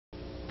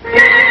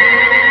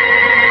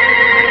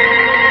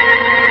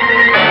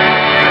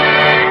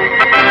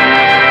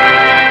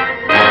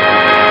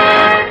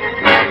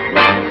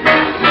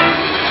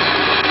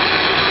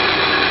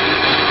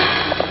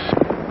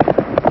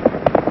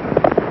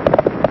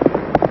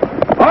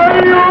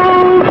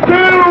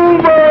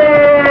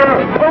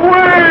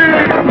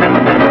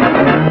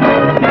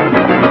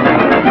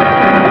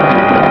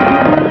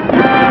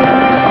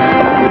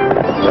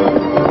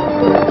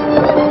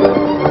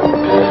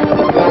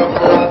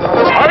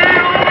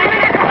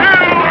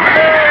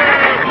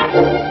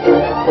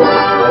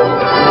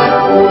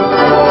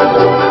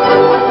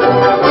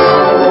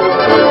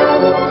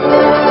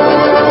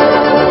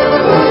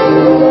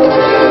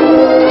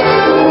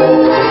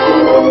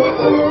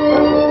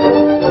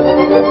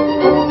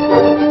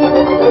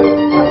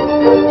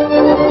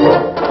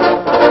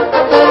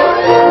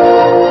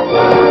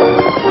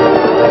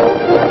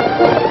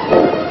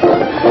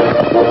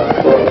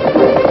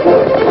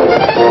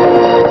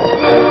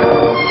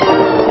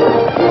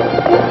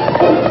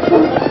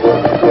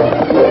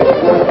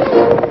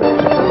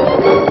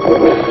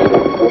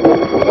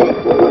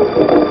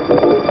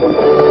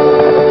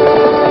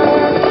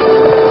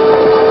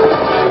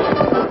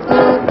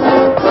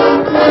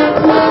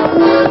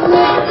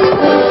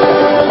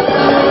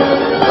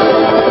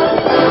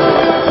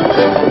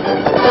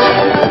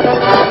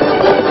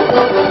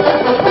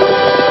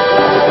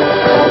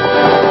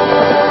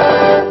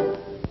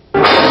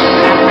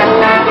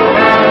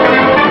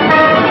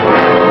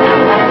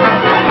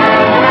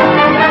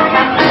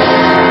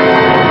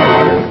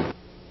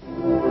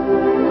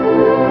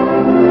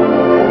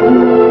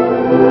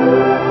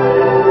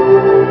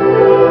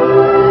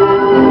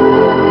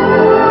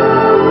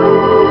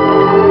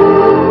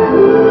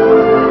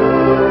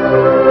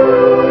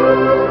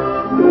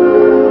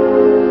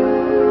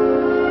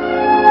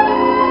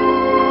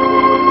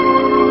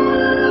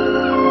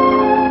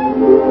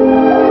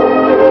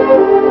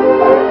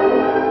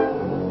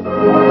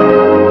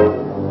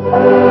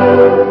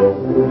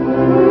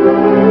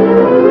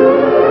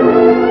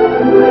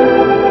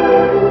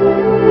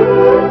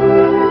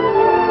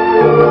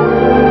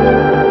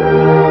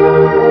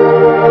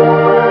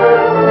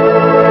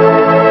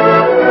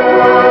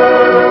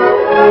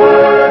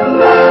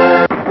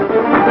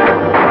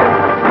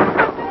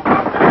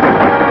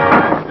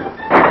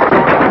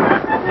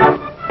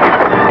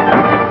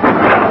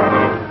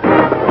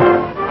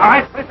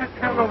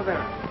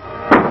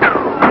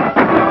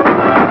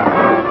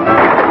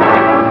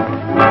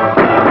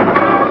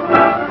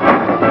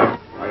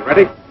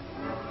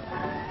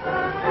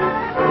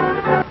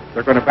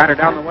They're going to batter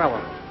down the well on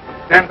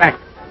us. Stand back.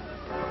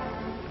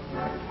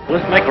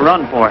 Let's make a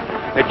run for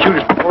it. They'd shoot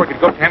us before we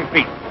could go 10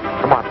 feet.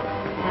 Come on.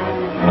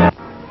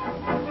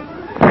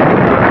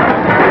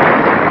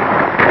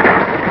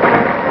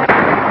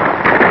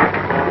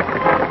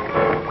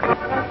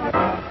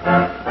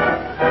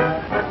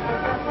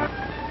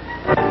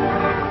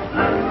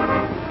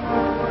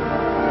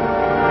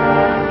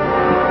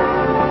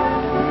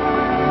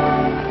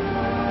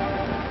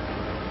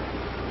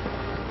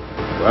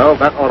 Well,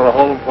 that ought to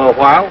hold them for a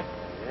while.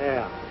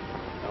 Yeah,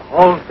 the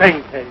whole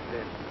thing caves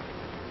in.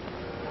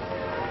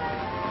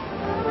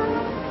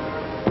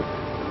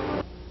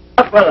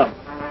 Up with them.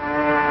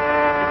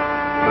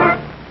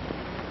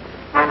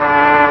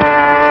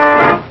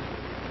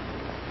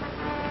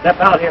 Step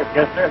out here,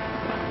 Chester.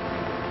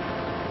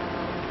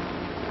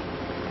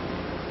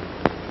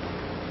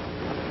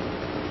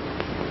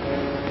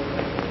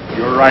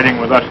 You're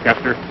riding with us,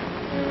 Kester.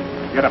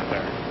 Get up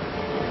there.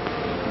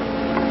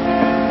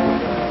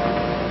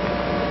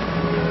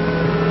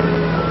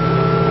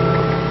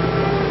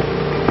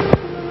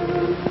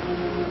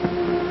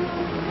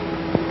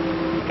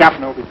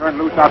 Captain will be turned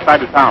loose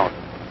outside the town,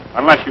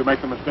 unless you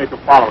make the mistake of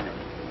following him.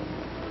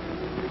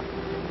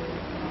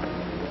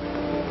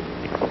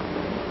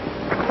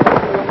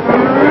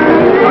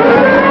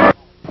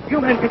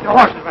 You men get your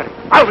horses ready.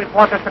 I'll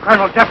report this to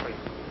Colonel Jeffries.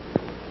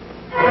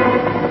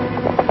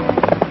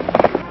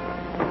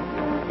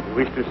 You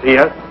wish to see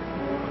us?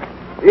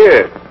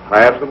 Yes,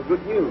 I have some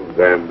good news,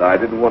 and I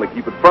didn't want to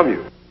keep it from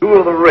you. 2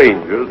 of the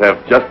Rangers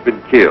have just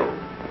been killed.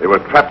 They were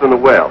trapped in a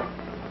well.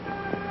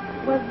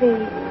 Was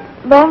the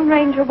Lone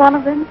Ranger one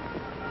of them?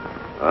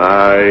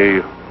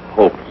 I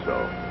hope so.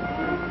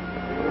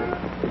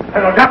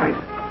 Colonel Jeffries.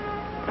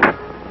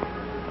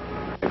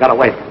 They got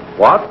away.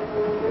 What?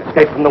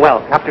 Escaped from the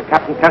well, captured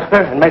Captain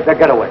Kester, and made their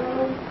getaway.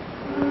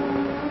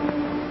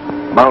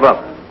 Mount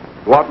up.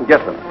 Go out and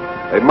get them.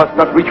 They must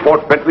not reach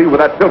Fort Bentley with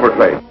that silver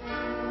train.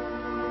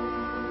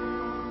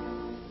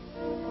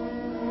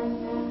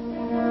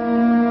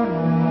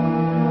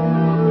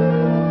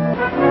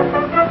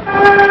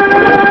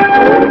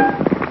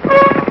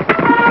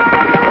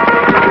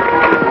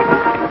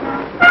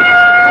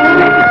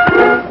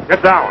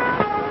 Get down.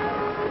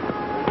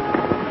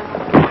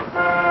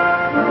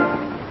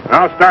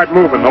 Now start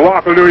moving. The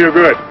walk will do you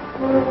good.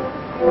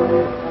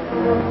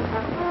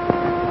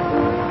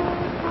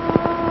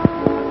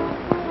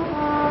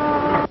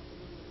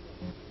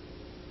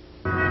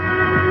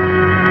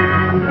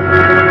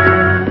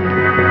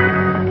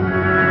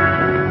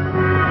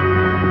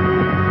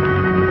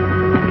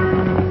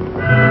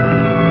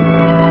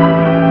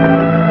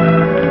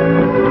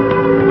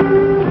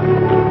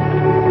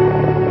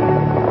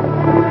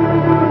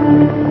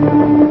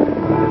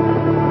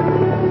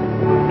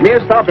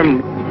 Stop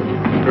him.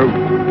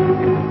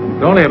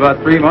 It's only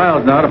about 3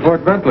 miles now to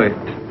Fort Bentley.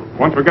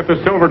 Once we get the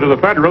silver to the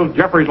Federals,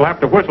 Jeffries will have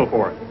to whistle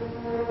for it.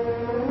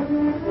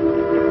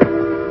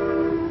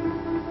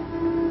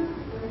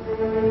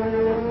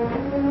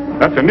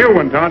 That's a new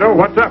one, Tonto.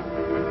 What's up?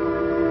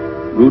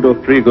 Root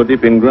of tree go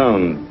deep in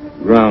ground.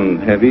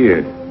 Ground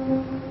heavier.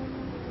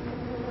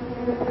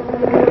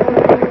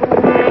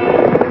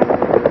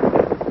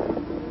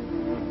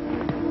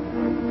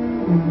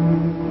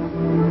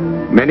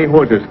 Many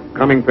horses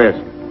coming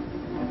fast.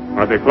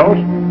 Are they close?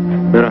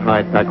 Very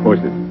high pack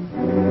horses.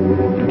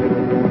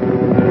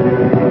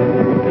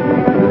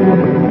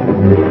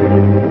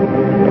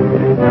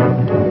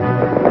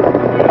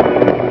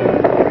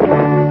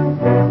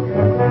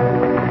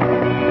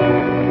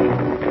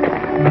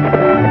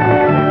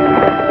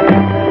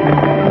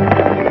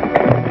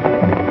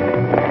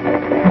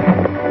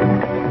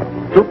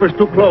 Troopers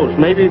too close.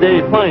 Maybe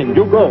they find.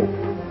 You go.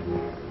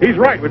 He's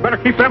right. We'd better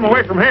keep them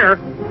away from here.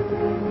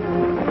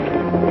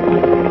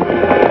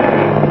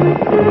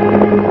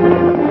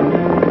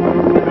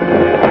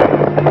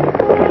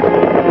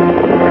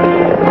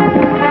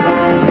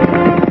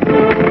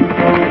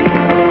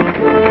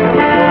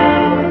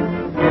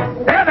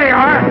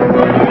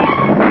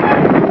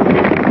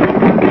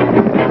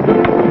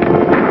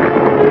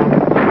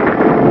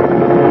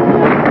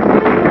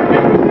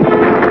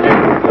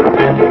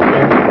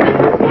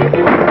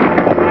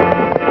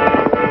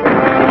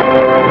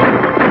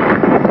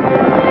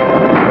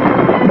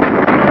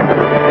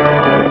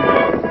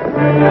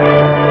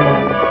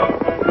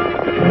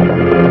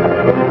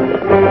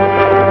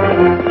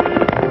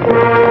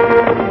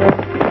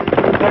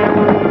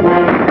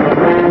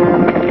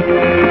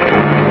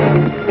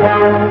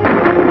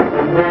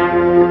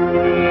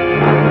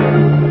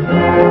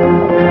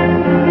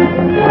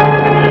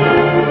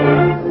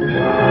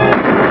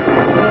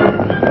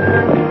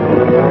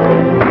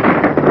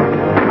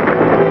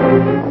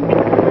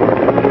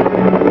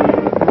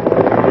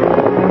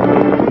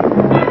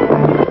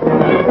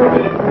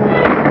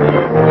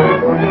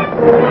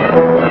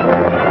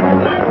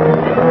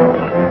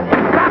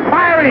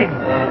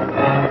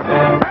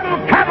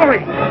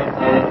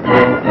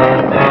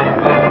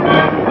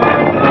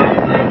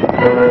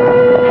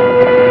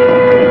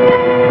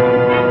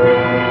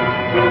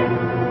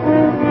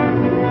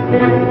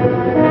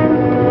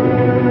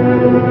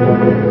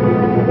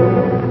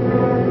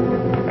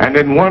 And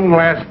in one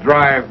last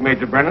drive,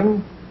 Major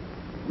Brennan,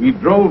 we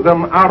drove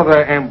them out of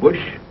their ambush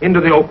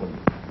into the open.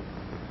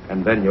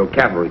 And then your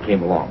cavalry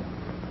came along.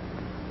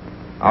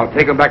 I'll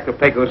take them back to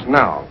Pecos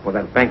now for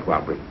that bank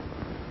robbery.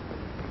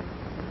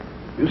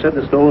 You said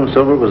the stolen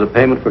silver was a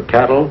payment for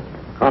cattle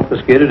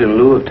confiscated in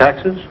lieu of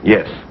taxes?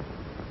 Yes.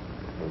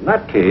 In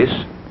that case,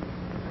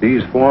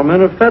 these four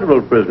men are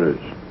federal prisoners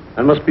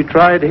and must be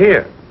tried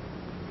here.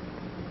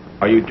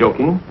 Are you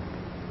joking?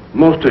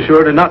 Most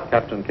assuredly not,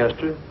 Captain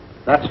Kester.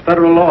 That's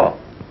federal law.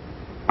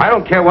 I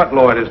don't care what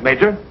law it is,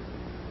 Major.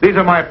 These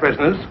are my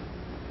prisoners,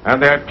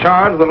 and they're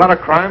charged with a lot of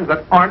crimes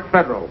that aren't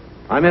federal.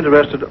 I'm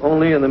interested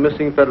only in the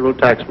missing federal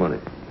tax money.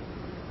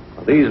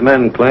 Now, these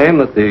men claim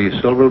that the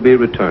silver will be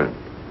returned.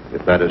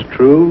 If that is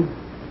true,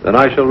 then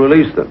I shall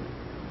release them.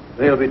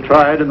 They'll be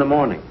tried in the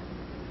morning.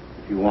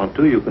 If you want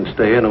to, you can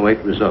stay and await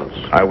results.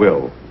 I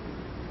will.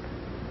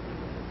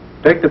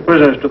 Take the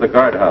prisoners to the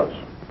guardhouse.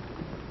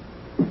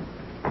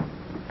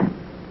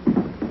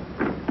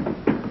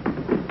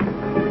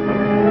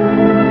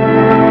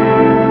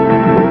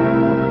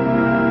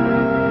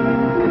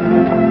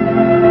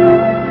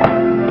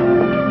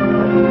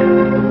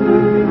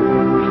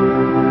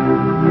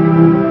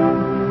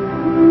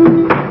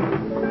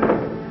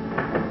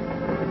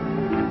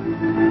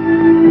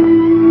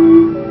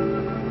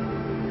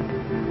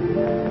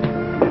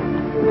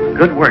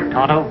 Good work,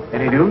 Tonto.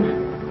 Any news?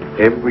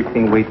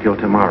 Everything wait till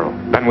tomorrow.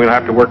 Then we'll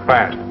have to work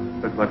fast.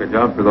 Looks like a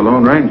job for the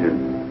Lone Ranger.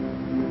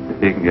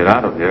 If he can get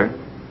out of here.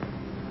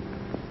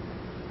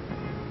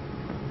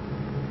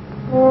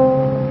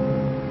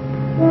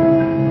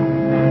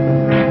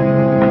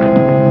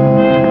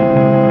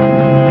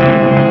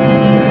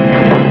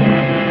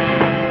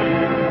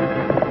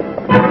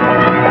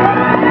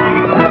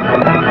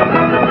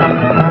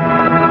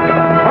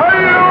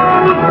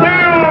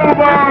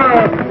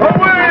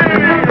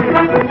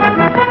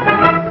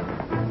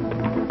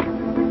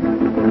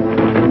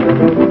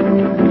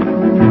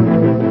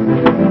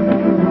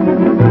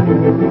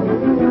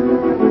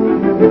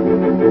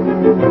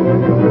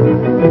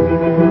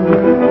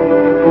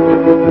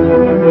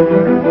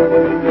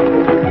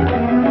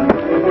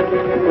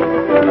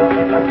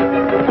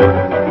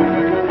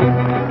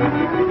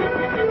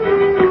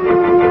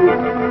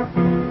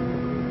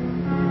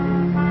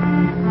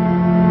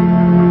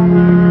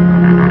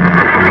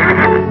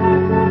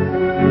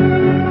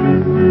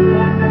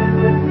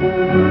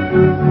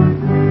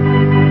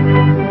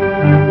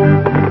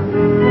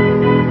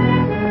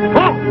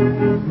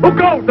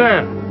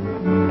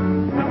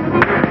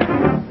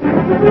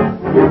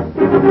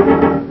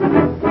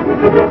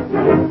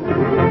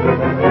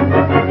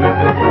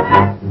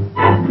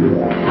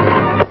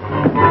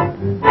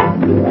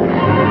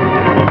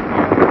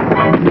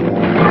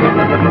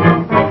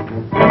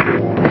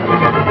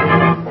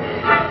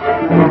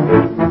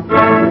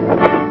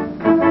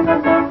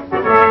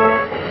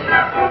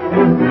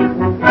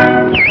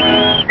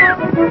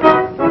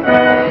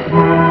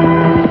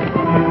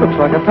 Looks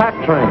like a pack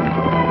train.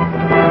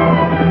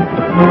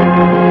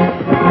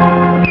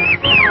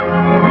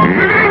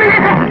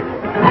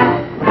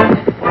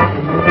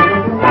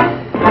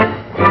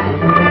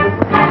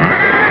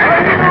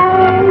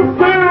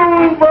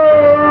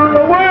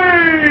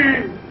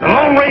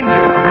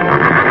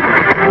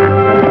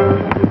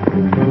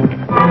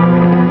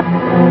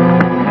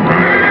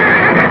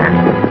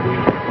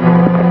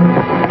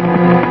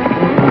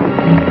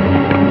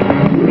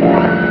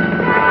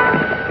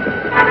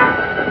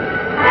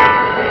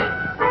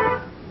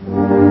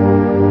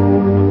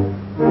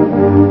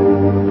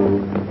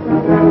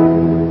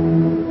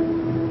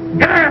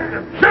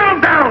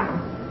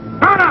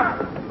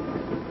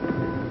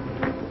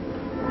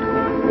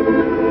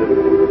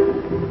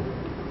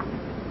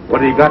 What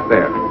do you got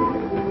there? It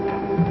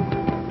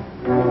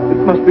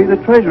must be the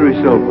treasury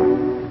silver.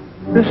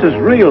 This is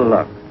real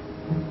luck.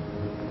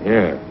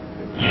 Yeah,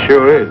 it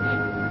sure is.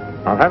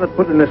 I'll have it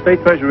put in the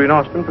state treasury in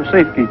Austin for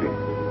safekeeping.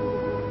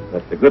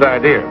 That's a good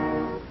idea.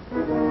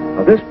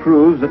 Now, this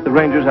proves that the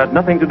Rangers had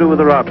nothing to do with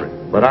the robbery.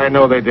 But I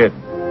know they did.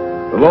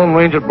 The Lone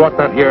Ranger brought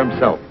that here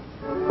himself.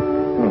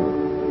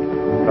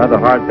 Rather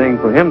hard thing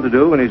for him to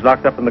do when he's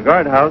locked up in the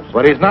guardhouse.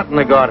 But he's not in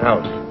the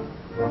guardhouse.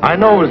 I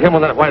know it was him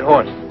on that white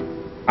horse.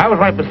 I was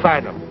right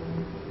beside him.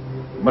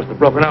 He must have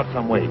broken out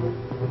some way.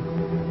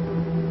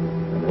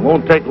 And it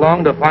won't take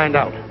long to find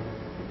out.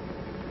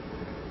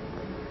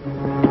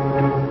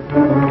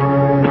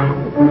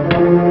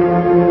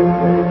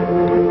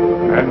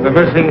 And the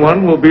missing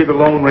one will be the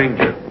Lone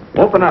Ranger.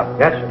 Open up.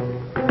 Yes, sir.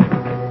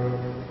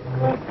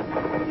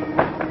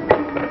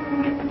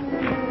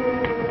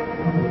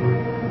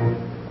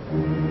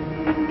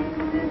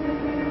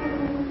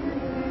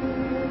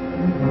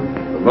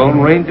 The Lone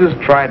Rangers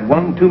tried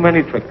one too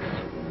many tricks.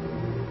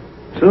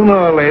 Sooner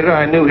or later,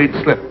 I knew he'd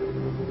slip.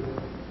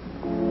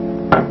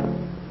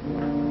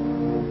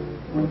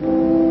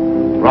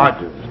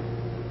 Rogers.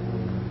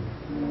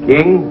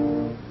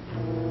 King.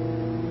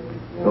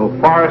 So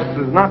Forrest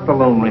is not the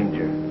Lone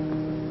Ranger.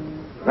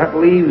 That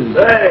leaves...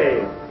 Say,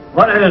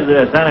 what is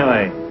this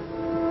anyway?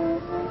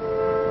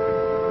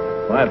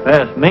 Why,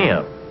 pass me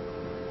up.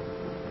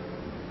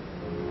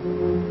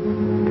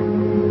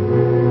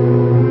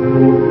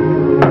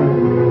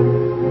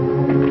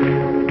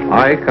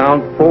 I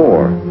count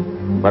 4.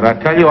 But I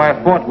tell you, I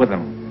fought with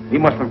him. He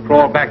must have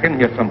crawled back in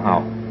here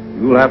somehow.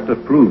 You'll have to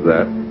prove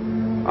that.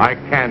 I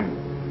can.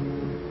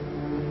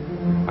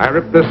 I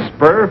ripped this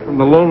spur from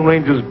the Lone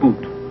Ranger's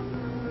boot.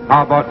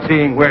 How about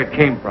seeing where it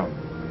came from?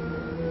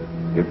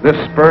 If this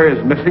spur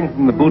is missing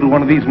from the boot of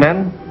one of these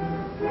men,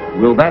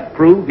 will that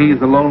prove he's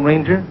the Lone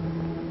Ranger?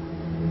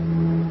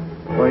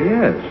 Why,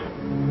 yes.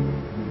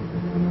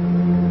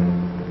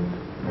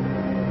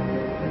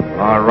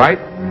 All right.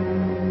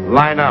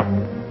 Line up.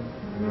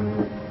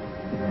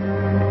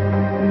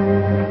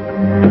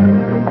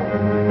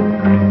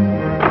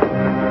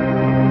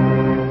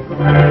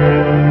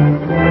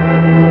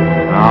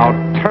 Now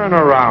turn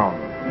around.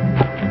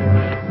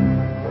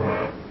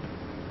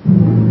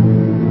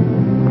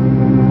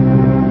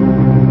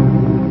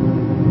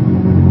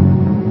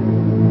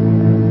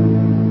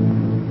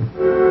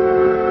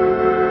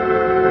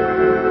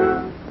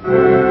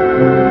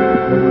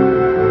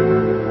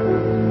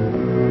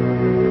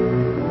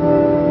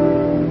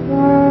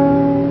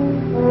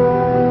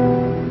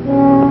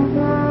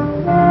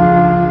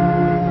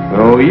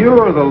 So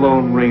you're the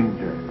Lone Ranger.